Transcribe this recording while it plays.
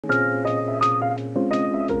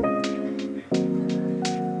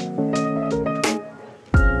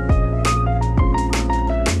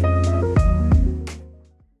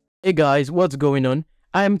Hey guys, what's going on?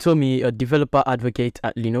 I am Tommy, a developer advocate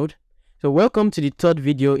at Linode. So welcome to the third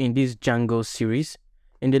video in this Django series.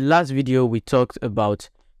 In the last video, we talked about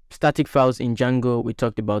static files in Django, we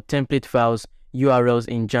talked about template files, URLs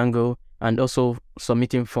in Django, and also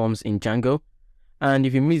submitting forms in Django. And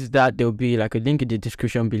if you missed that, there will be like a link in the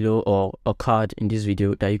description below or a card in this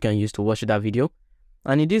video that you can use to watch that video.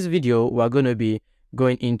 And in this video, we're going to be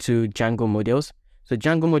going into Django models. So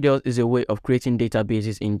Django models is a way of creating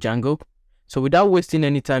databases in Django. So without wasting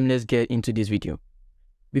any time, let's get into this video.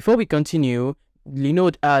 Before we continue,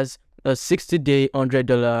 Linode has a 60-day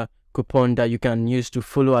 $100 coupon that you can use to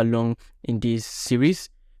follow along in this series,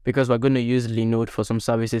 because we're going to use Linode for some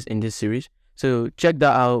services in this series. So check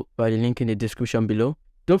that out by the link in the description below.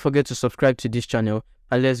 Don't forget to subscribe to this channel,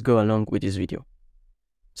 and let's go along with this video.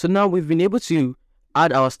 So now we've been able to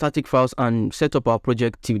add our static files and set up our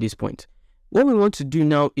project till this point. What we want to do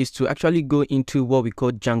now is to actually go into what we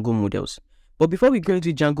call Django models. But before we go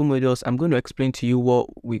into Django models, I'm going to explain to you what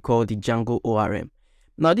we call the Django ORM.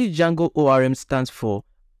 Now, this Django ORM stands for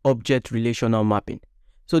Object Relational Mapping.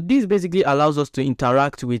 So this basically allows us to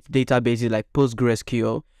interact with databases like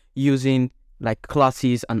PostgreSQL using like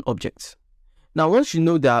classes and objects. Now, once you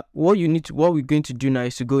know that, what we're going to do now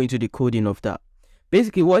is to go into the coding of that.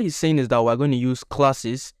 Basically, what he's saying is that we're going to use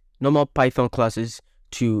classes, normal Python classes,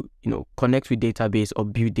 to connect with database or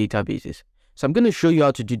build databases. So I'm going to show you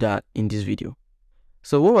how to do that in this video.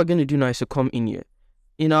 So what we're going to do now is to come in here.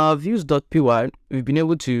 In our views.py, we've been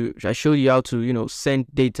able to show you how to send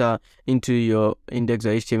data into your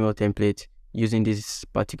index.html template using this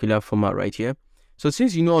particular format right here. So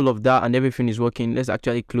since you know all of that and everything is working, let's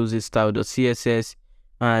actually close this style.css,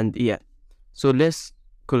 and yeah. So let's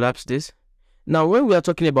collapse this. Now, when we are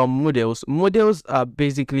talking about models are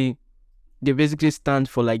basically stand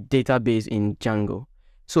for like database in Django.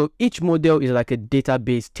 So each model is like a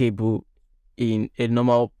database table in a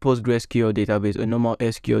normal PostgreSQL database, a normal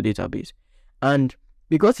SQL database. And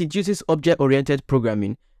because it uses object-oriented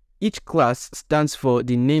programming, each class stands for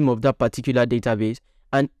the name of that particular database,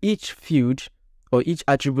 and each field or each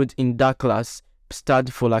attribute in that class stands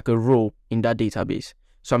for like a row in that database.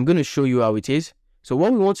 So I'm going to show you how it is. So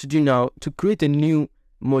what we want to do now to create a new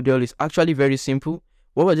model is actually very simple.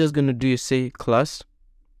 What we're just going to do is say class.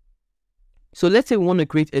 So let's say we want to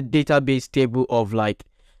create a database table of like,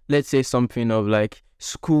 let's say something of like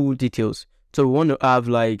school details. So we want to have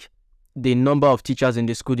like the number of teachers in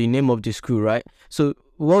the school, the name of the school, right? So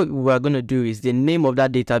what we're going to do is the name of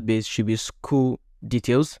that database should be school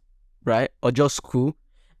details, right? Or just school.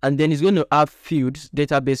 And then it's going to have fields,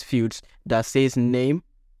 database fields that says name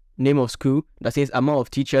of school, that says amount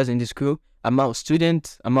of teachers in the school, amount of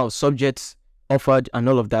students, amount of subjects offered, and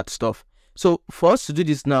all of that stuff. So for us to do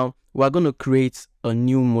this now, we're going to create a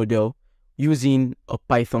new model using a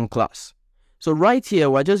Python class. So right here,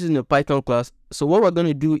 we're just using a Python class. So what we're going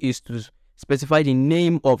to do is to specify the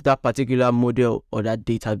name of that particular model or that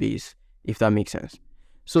database, if that makes sense.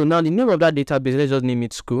 So now the name of that database, let's just name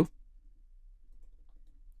it school.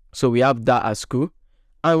 So we have that as school.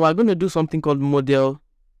 And we're going to do something called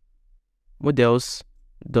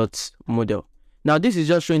models.model. Now, this is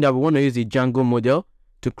just showing that we want to use the Django model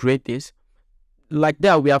to create this. Like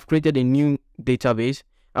that, we have created a new database.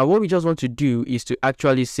 And what we just want to do is to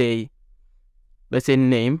actually say, let's say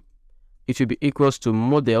name, it should be equals to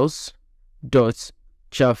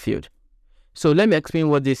models.childfield. So let me explain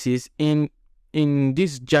what this is. In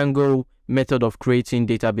this Django method of creating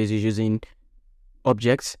databases using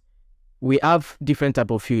objects, we have different type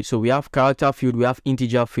of fields. So we have character field, we have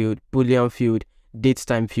integer field, boolean field, date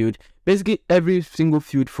time field, basically every single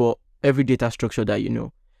field for every data structure that you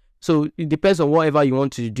know. So it depends on whatever you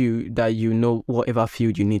want to do, that you know whatever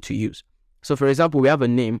field you need to use. So for example, we have a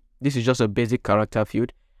name. This is just a basic character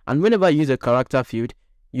field. And whenever you use a character field,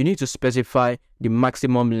 you need to specify the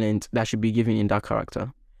maximum length that should be given in that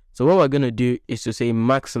character. So what we're going to do is to say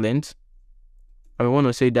max length. And we want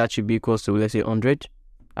to say that should be equals to, let's say 100.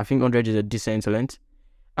 I think 100 is a decent length.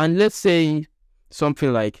 And let's say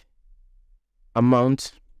something like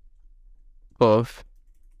amount of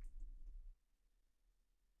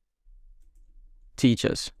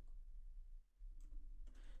teachers.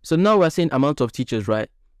 So now we're saying amount of teachers, right?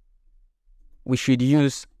 We should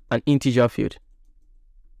use an integer field.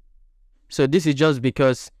 So this is just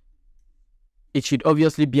because it should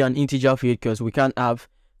obviously be an integer field, because we can't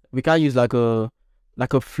use like a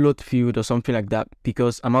float field or something like that,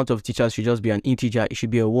 because amount of teachers should just be an integer. It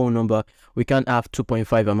should be a whole number. We can't have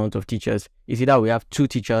 2.5 amount of teachers. It's either we have 2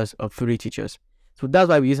 teachers or 3 teachers. So that's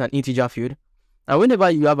why we use an integer field. And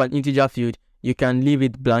whenever you have an integer field, you can leave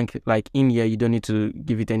it blank. Like in here, you don't need to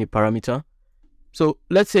give it any parameter. So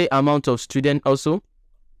let's say amount of student also.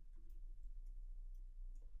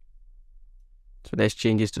 So let's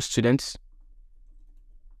change this to students.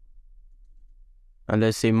 And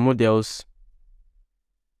let's say models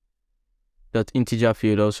dot integer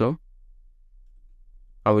field also.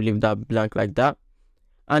 I will leave that blank like that.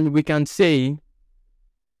 And we can say,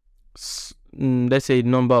 let's say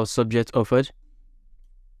number of subjects offered,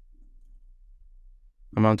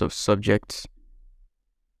 amount of subjects.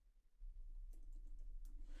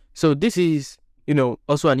 So this is,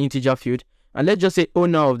 also an integer field. And let's just say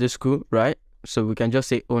owner of the school, right? So we can just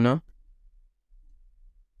say owner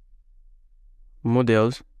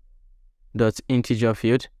models dot integer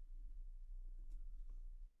field.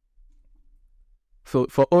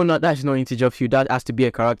 For owner, that's not integer field, that has to be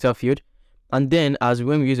a character field. And then as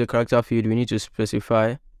when we use a character field, we need to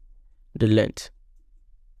specify the length.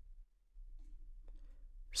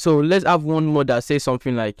 So let's have one more that says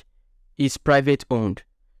something like is private owned.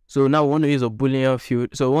 So now we want to use a Boolean field.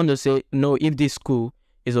 So we want to say, no, if this school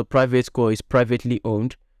is a private school, is privately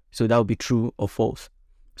owned. So that would be true or false.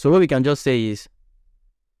 So what we can just say is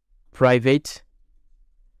private.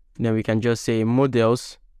 Then we can just say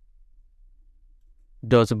models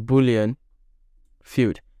dot Boolean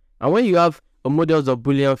field. And when you have a models dot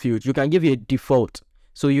Boolean field, you can give it a default.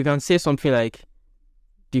 So you can say something like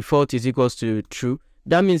default is equals to true.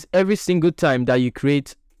 That means every single time that you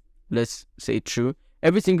create, let's say true,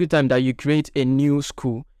 every single time that you create a new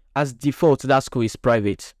school, as default, that school is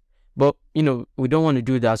private. But, we don't want to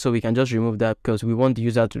do that, so we can just remove that because we want the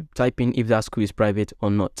user to type in if that school is private or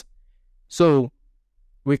not. So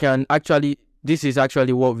we can actually, this is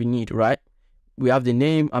actually what we need, right? We have the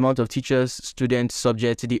name, amount of teachers, students,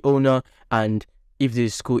 subject, the owner, and if the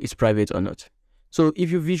school is private or not. So if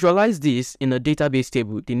you visualize this in a database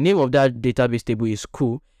table, the name of that database table is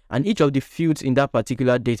school, and each of the fields in that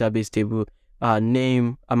particular database table are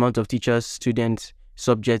name, amount of teachers, students,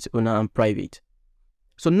 subject, owner, and private.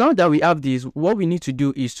 So now that we have this, what we need to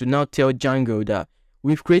do is to now tell Django that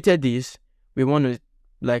we've created this, we want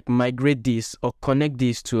to migrate this or connect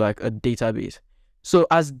this to a database. So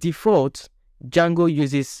as default, Django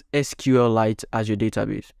uses SQLite as your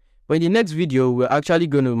database. But in the next video, we're actually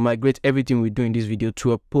going to migrate everything we do in this video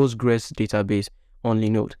to a Postgres database on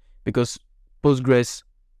Linode, because Postgres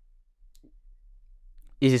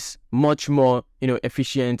is much more,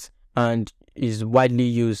 efficient and is widely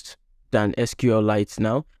used than SQLite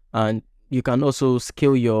now. And you can also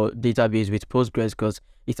scale your database with Postgres because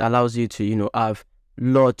it allows you to, have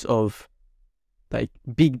lots of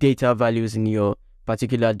big data values in your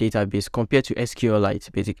particular database compared to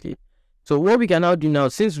SQLite, basically. So what we can now do now,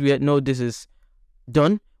 since we know this is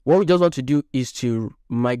done, what we just want to do is to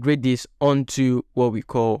migrate this onto what we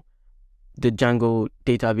call the Django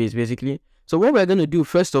database, basically. So what we're going to do,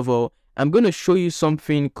 first of all, I'm going to show you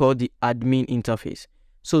something called the admin interface.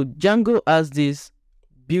 So Django has this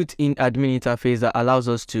built-in admin interface that allows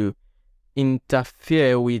us to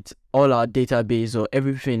interfere with all our database or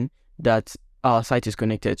everything that our site is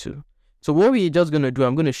connected to. So what we're just going to do,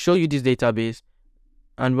 I'm going to show you this database,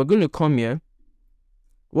 and we're going to come here.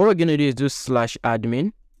 What we're going to do is do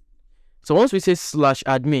 /admin. So once we say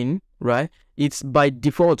 /admin, right, it's by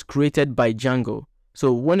default created by Django.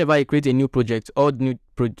 So whenever I create a new project, all new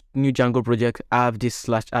Django projects have this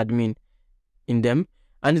 /admin in them,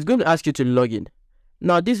 and it's going to ask you to log in.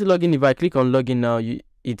 Now this login, if I click on login now,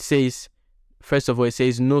 it says, first of all, it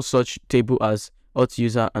says no such table as auth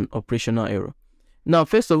user and operational error. Now,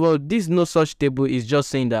 first of all, this no such table is just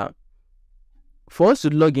saying that for us to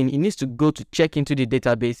log in, it needs to go to check into the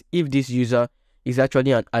database if this user is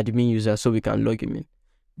actually an admin user, so we can log him in.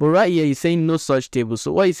 But right here, he's saying no such table.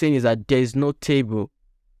 So what he's saying is that there is no table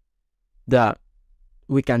that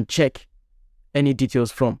we can check any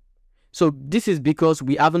details from. So this is because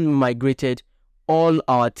we haven't migrated all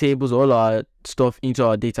our tables, all our stuff into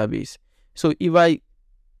our database. So if I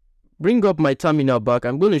bring up my terminal back,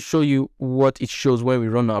 I'm going to show you what it shows when we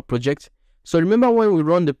run our project. So remember when we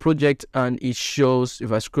run the project and it shows,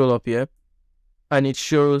 if I scroll up here, and it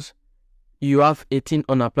shows you have 18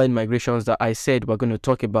 unapplied migrations that I said we're going to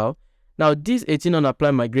talk about. Now these 18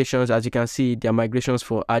 unapplied migrations, as you can see, they're migrations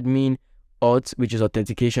for admin, auth, which is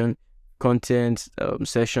authentication, content,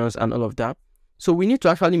 sessions, and all of that. So we need to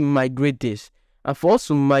actually migrate this. And for us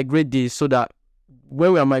to migrate this, so that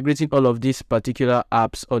when we are migrating all of these particular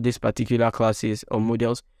apps or these particular classes or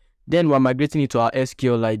models, then we're migrating it to our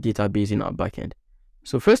SQLite database in our backend.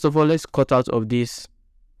 So first of all, let's cut out of this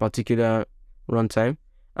particular runtime.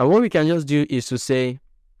 And what we can just do is to say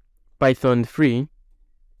Python 3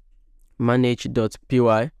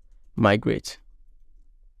 manage.py migrate.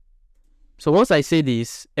 So once I say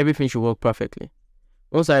this, everything should work perfectly.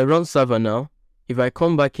 Once I run server now, if I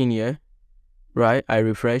come back in here, right, I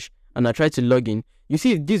refresh and I try to log in, you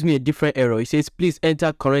see it gives me a different error. It says please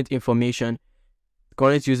enter current information,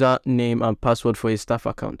 current username and password for a staff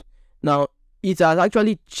account. Now it has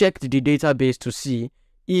actually checked the database to see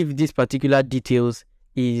if this particular details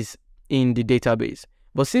is in the database,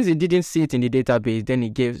 but since it didn't see it in the database, then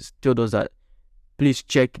it told us that please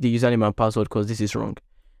check the username and password because this is wrong.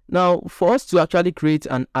 Now for us to actually create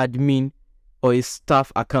an admin or a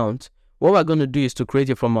staff account, what we're going to do is to create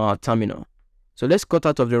it from our terminal. So let's cut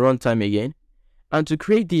out of the runtime again, and to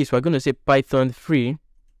create this we're going to say python 3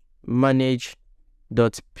 manage.py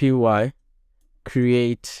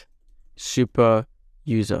create super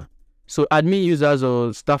user. So admin users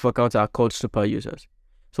or staff accounts are called super users.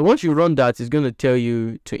 So once you run that, it's going to tell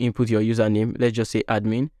you to input your username. Let's just say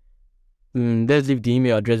admin. Let's leave the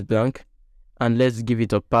email address blank and let's give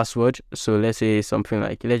it a password. So let's say something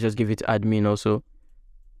like, let's just give it admin also.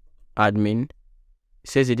 Admin. It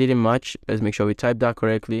says it didn't match. Let's make sure we type that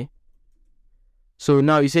correctly. So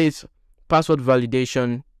now it says password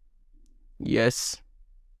validation. Yes.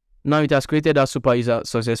 Now it has created our super user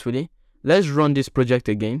successfully. Let's run this project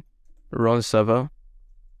again. Run server.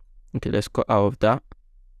 Okay, let's cut out of that.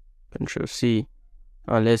 Control C.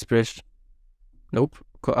 And let's press. Nope.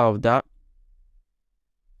 Cut out of that.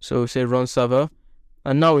 So say run server.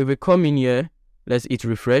 And now if we come in here, let's hit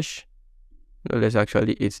refresh. No, let's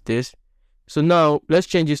actually hit this. So now let's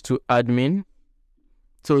change this to admin.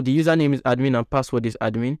 So the username is admin and password is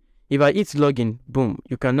admin. If I hit login, boom,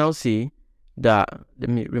 you can now see that, let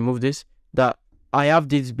me remove this, that I have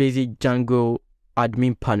this basic Django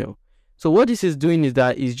admin panel. So what this is doing is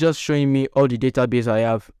that it's just showing me all the database I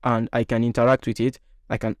have and I can interact with it.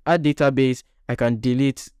 I can add database, I can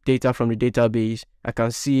delete data from the database, I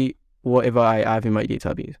can see whatever I have in my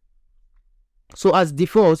database. So as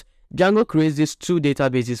default, Django creates these two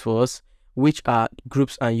databases for us, which are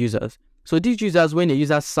groups and users. So these users, when a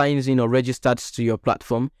user signs in or registers to your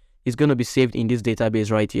platform, is going to be saved in this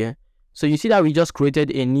database right here. So you see that we just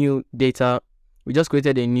created a new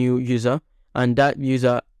user, and that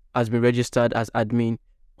user has been registered as admin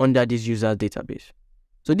under this user database.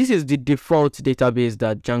 So this is the default database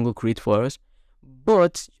that Django creates for us.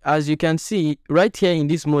 But as you can see right here in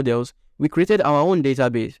these models, we created our own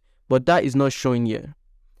database, but that is not showing here.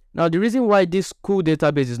 Now the reason why this cool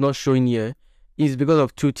database is not showing here is because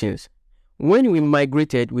of two things. When we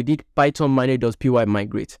migrated, we did python manage.py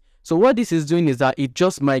migrate. So what this is doing is that it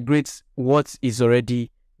just migrates what is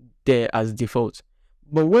already there as default.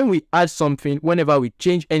 But when we add something, whenever we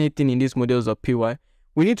change anything in these models.py,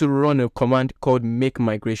 we need to run a command called make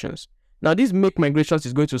migrations. Now this make migrations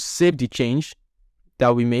is going to save the change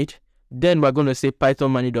that we made. Then we're going to say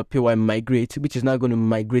python manage.py migrate, which is now going to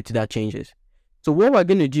migrate that changes. So what we're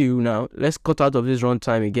going to do now, let's cut out of this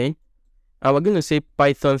runtime again. And we're going to say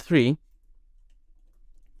python 3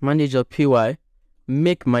 manage.py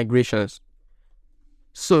make migrations.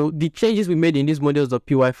 So the changes we made in this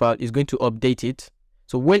models.py file is going to update it.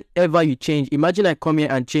 So whenever you change, imagine I come here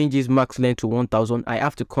and change this max length to 1000, I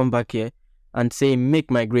have to come back here and say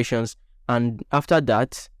make migrations, and after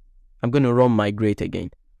that I'm going to run migrate again.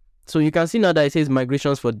 So you can see now that it says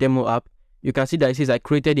migrations for demo app. You can see that it says I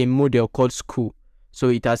created a model called school. So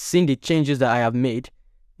it has seen the changes that I have made.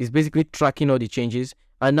 It's basically tracking all the changes,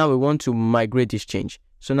 and now we want to migrate this change.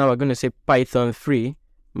 So now we're going to say python 3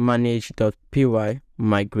 manage.py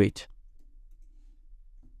migrate.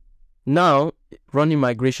 Now running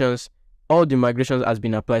migrations, all the migrations has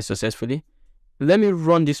been applied successfully. Let me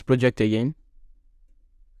run this project again.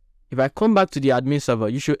 If I come back to the admin server,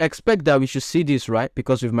 you should expect that we should see this, right?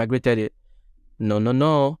 Because we've migrated it.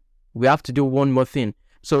 No. We have to do one more thing.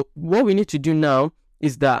 So what we need to do now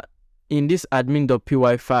is that in this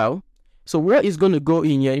admin.py file, so where it's going to go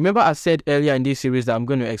in here, remember I said earlier in this series that I'm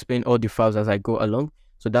going to explain all the files as I go along.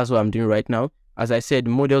 So that's what I'm doing right now. As I said,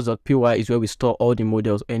 models.py is where we store all the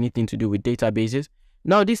models, anything to do with databases.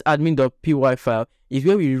 Now this admin.py file is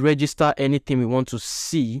where we register anything we want to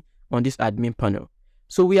see on this admin panel.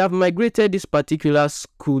 So we have migrated this particular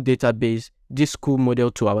school database, this school model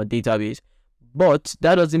to our database, but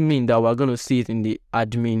that doesn't mean that we're going to see it in the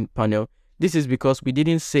admin panel. This is because we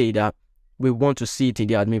didn't say that we want to see it in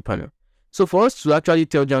the admin panel. So for us to actually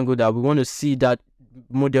tell Django that we want to see that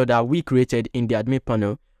model that we created in the admin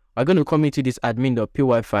panel, we're going to come into this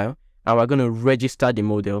admin.py file and we're going to register the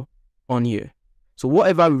model on here. So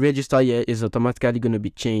whatever we register here is automatically going to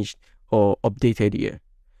be changed or updated here.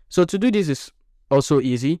 So to do this is also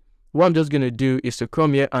easy. What I'm just going to do is to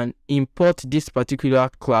come here and import this particular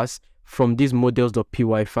class from this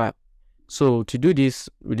models.py file. So to do this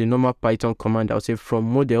with the normal Python command, I'll say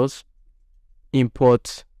from models,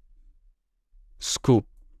 import school.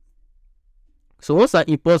 So once I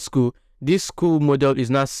import school, this school model is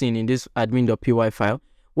not seen in this admin.py file.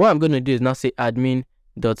 What I'm going to do is now say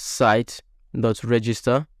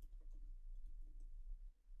admin.site.register,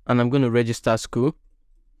 and I'm going to register school.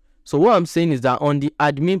 So what I'm saying is that on the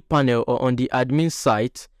admin panel or on the admin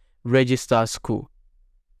site, register school.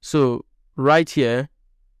 So right here,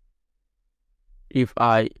 if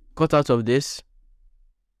I cut out of this,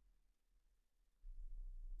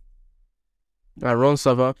 I run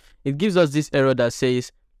server, it gives us this error that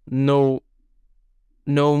says no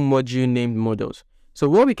module named models. So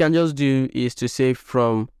what we can just do is to say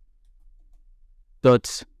from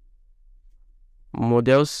dot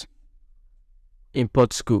models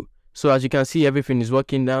import school. So as you can see, everything is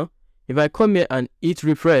working now. If I come here and hit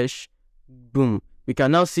refresh, boom, we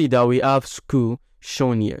can now see that we have school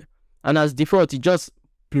shown here. And as default, it just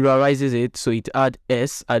pluralizes it, so it adds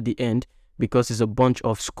S at the end because it's a bunch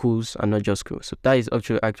of schools and not just schools. So that is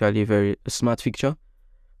actually a very smart feature.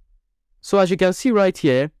 So as you can see right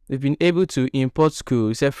here, we've been able to import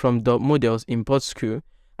school, except from .models import school,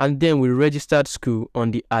 and then we registered school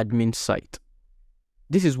on the admin site.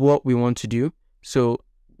 This is what we want to do. So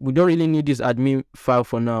we don't really need this admin file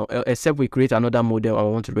for now, except we create another model and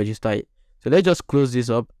we want to register it. So let's just close this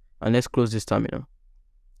up and let's close this terminal.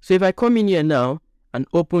 So if I come in here now and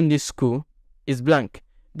open this school, it's blank.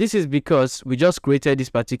 This is because we just created this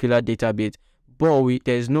particular database, but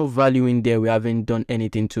there's no value in there. We haven't done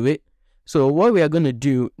anything to it. So what we are going to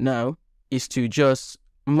do now is to just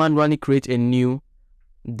manually create a new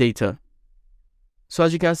data. So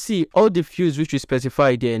as you can see, all the fields which we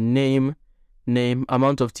specify there, name,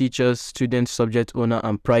 amount of teachers, student, subject, owner,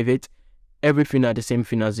 and private, everything are the same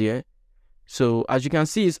thing as here. So as you can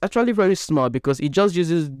see, it's actually very smart because it just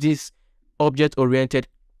uses this object-oriented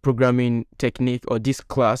programming technique or this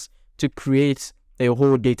class to create a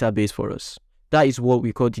whole database for us. That is what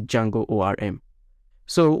we call the Django ORM.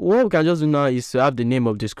 So what we can just do now is to have the name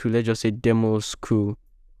of the school. Let's just say demo school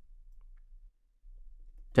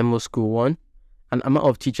 1. And amount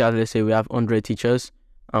of teachers, let's say we have 100 teachers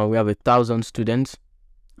and we have 1,000 students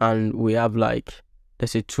and we have like,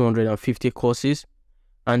 let's say 250 courses.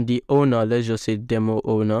 And the owner, let's just say demo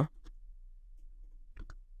owner.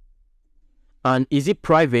 And is it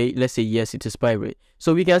private? Let's say yes, it is private.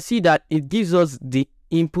 So we can see that it gives us the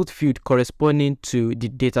input field corresponding to the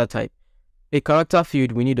data type. A character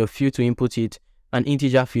field, we need a field to input it. An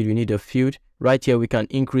integer field, we need a field. Right here, we can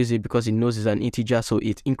increase it because it knows it's an integer, so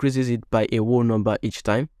it increases it by a whole number each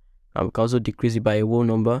time. And we can also decrease it by a whole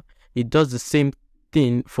number. It does the same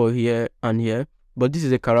thing for here and here, but this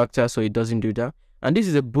is a character, so it doesn't do that. And this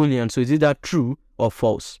is a boolean, so it's either true or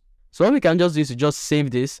false. So what we can just do is to just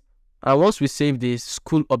save this. And once we save this,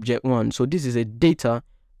 school object 1, so this is a data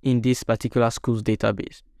in this particular school's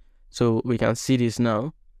database. So we can see this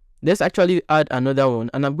now. Let's actually add another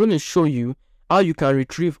one, and I'm going to show you how you can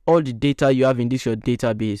retrieve all the data you have in this your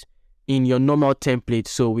database in your normal template,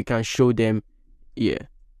 so we can show them here,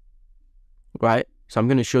 right? So I'm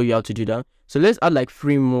going to show you how to do that. So let's add like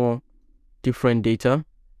 3 more different data.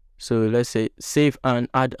 So let's say save and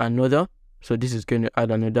add another. So this is going to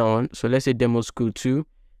add another one. So let's say demo school 2,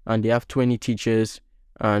 and they have 20 teachers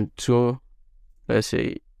and let's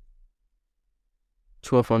say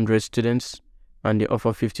 1,200 students, and they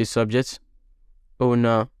offer 50 subjects.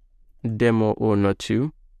 Owner, demo owner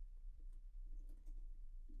 2.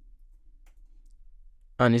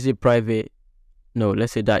 And is it private? No,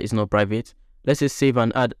 let's say that is not private. Let's say save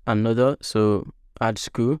and add another. So add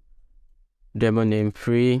school, demo name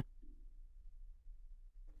 3,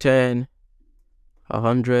 10,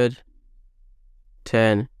 100,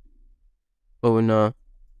 10, owner,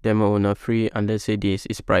 demo owner 3, and let's say this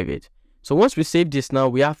is private. So once we save this now,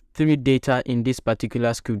 we have 3 data in this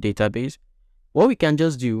particular school database. What we can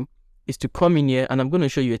just do is to come in here, and I'm going to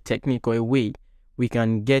show you a technique or a way we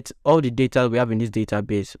can get all the data we have in this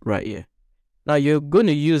database right here. Now you're going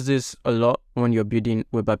to use this a lot when you're building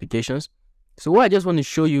web applications. So what I just want to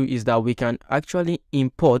show you is that we can actually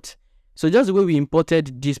import. So just the way we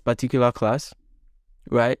imported this particular class,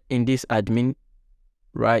 right, in this admin,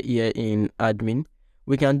 right here in admin,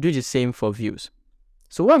 we can do the same for views.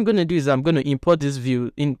 So what I'm going to do is I'm going to import this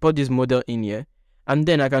view, import this model in here, and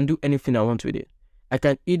then I can do anything I want with it. I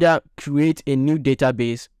can either create a new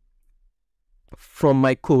database from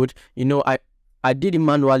my code. You know, I did it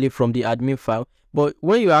manually from the admin file, but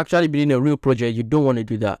when you're actually building a real project, you don't want to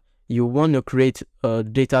do that. You want to create a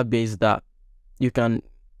database that you can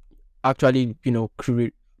actually, you know,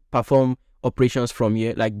 perform operations from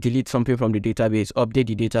here, like delete something from the database, update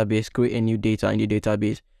the database, create a new data in the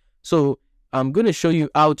database. So I'm going to show you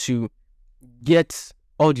how to get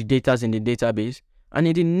all the data in the database. And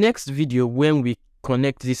in the next video, when we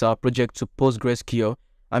connect this our project to PostgreSQL,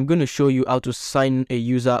 I'm going to show you how to sign a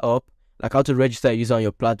user up, like how to register a user on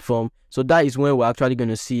your platform. So that is when we're actually going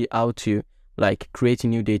to see how to like create a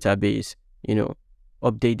new database, you know,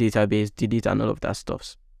 update database, delete, and all of that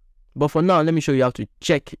stuff. But for now, let me show you how to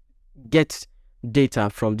get data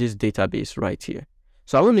from this database right here.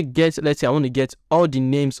 So I want to get, let's say I want to get all the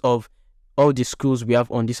names of all the schools we have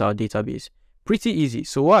on this our database. Pretty easy.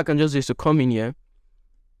 So what I can just do is to come in here.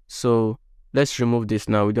 So let's remove this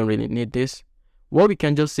now. We don't really need this. What we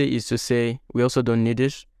can just say is to say, we also don't need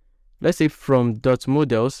this. Let's say from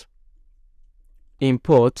 .models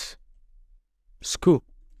import school.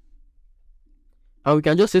 And we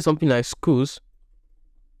can just say something like schools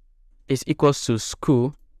is equals to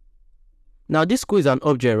school. Now this school is an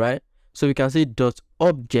object, right? So we can say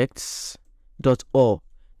 .objects.all.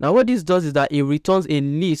 Now what this does is that it returns a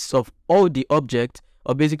list of all the objects,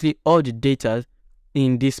 or basically all the data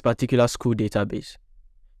in this particular school database.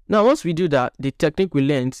 Now once we do that, the technique we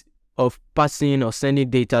learned of passing or sending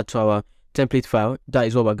data to our template file, that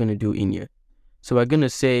is what we're going to do in here. So we're going to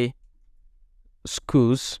say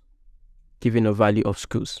schools, giving a value of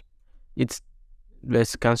schools.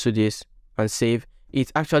 Let's cancel this and save.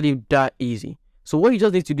 It's actually that easy. So what you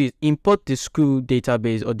just need to do is import the school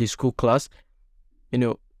database or the school class, you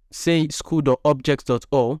know, say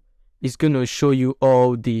school.objects.all. It's going to show you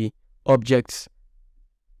all the objects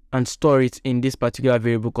and store it in this particular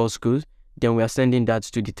variable called schools. Then we are sending that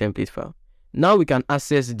to the template file. Now we can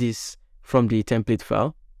access this from the template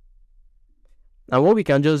file. And what we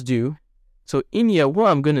can just do, so in here, what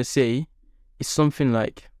I'm going to say is something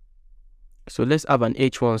like, so let's have an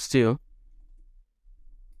H1 still.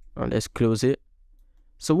 And let's close it.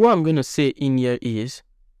 So what I'm going to say in here is,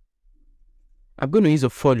 I'm going to use a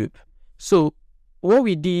for loop. So what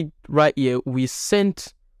we did right here, we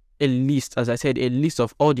sent a list, as I said, a list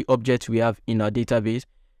of all the objects we have in our database.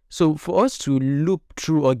 So for us to loop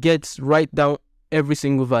through or write down every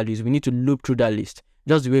single values, we need to loop through that list.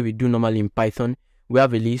 Just the way we do normally in Python. We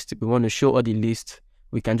have a list, we want to show all the list,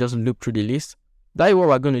 we can just loop through the list. That is what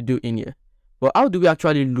we're going to do in here. But how do we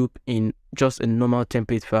actually loop in just a normal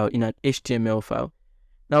template file, in an HTML file?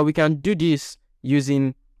 Now we can do this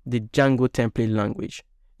using the Django template language.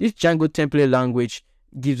 This Django template language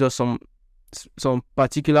gives us some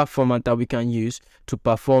particular format that we can use to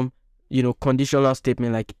perform, you know, conditional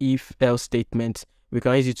statement like if, else statements. We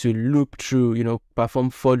can use it to loop through, you know,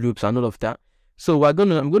 perform for loops and all of that. So I'm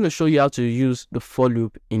going to show you how to use the for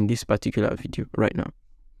loop in this particular video right now.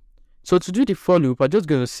 So to do the for loop, I'm just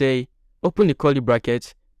going to say, open the curly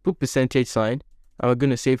bracket, put %, and we're going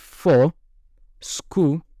to say for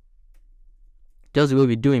school, just the way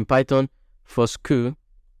we do in Python, for school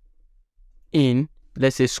in,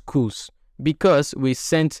 let's say, schools, because we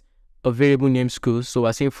sent a variable named schools. So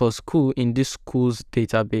we're saying for school in this schools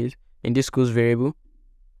database, in this schools variable,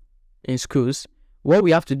 in schools. What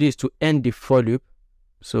we have to do is to end the for loop.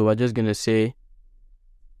 So we're just going to say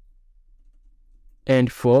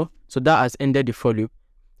end for. So that has ended the for loop.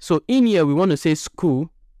 So in here, we want to say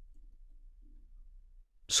school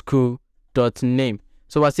dot name.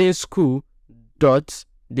 So we're saying school dot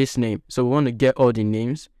this name. So we want to get all the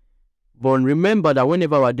names. But remember that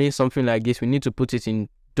whenever we're doing something like this, we need to put it in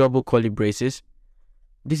double curly braces.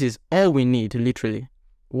 This is all we need, literally.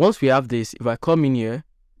 Once we have this, if I come in here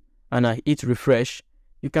and I hit refresh,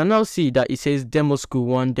 you can now see that it says demo school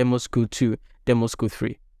 1, demo school 2, demo school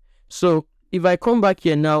 3. So if I come back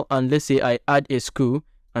here now and let's say I add a school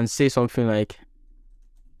and say something like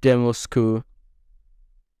demo school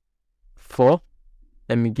 4,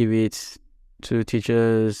 let me give it to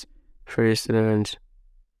teachers, 3 students,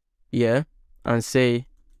 yeah, and say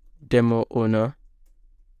demo owner,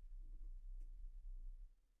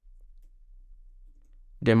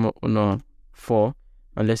 demo owner 4,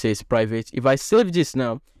 and let's say it's private. If I save this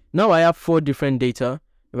now I have 4 different data.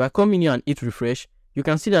 If I come in here and hit refresh, you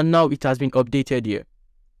can see that now it has been updated here.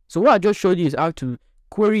 So what I just showed you is how to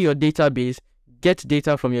query your database, get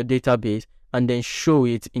data from your database, and then show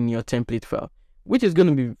it in your template file, which is going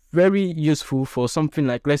to be very useful for something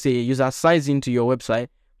like, let's say, a user signs into your website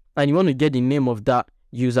and you want to get the name of that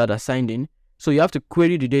user that signed in. So you have to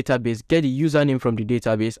query the database, get the username from the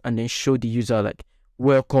database, and then show the user like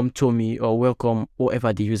welcome Tommy or welcome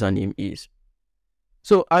whatever the username is.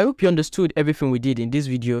 So I hope you understood everything we did in this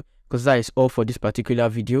video, because that is all for this particular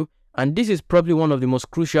video. And this is probably one of the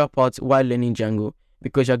most crucial parts while learning Django,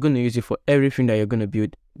 because you're going to use it for everything that you're going to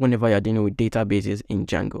build whenever you're dealing with databases in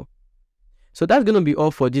Django. So that's going to be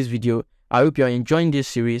all for this video. I hope you're enjoying this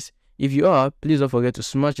series. If you are, please don't forget to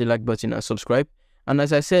smash the like button and subscribe. And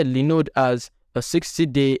as I said, Linode has a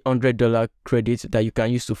 60-day $100 credit that you can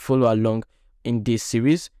use to follow along in this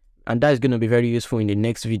series, and that is going to be very useful in the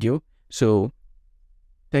next video. So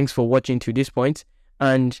thanks for watching to this point,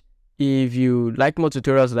 and if you like more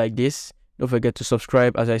tutorials like this, don't forget to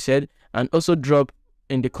subscribe, as I said, and also drop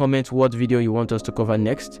in the comments what video you want us to cover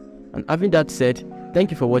next. And having that said,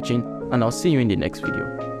 thank you for watching, and I'll see you in the next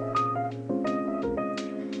video.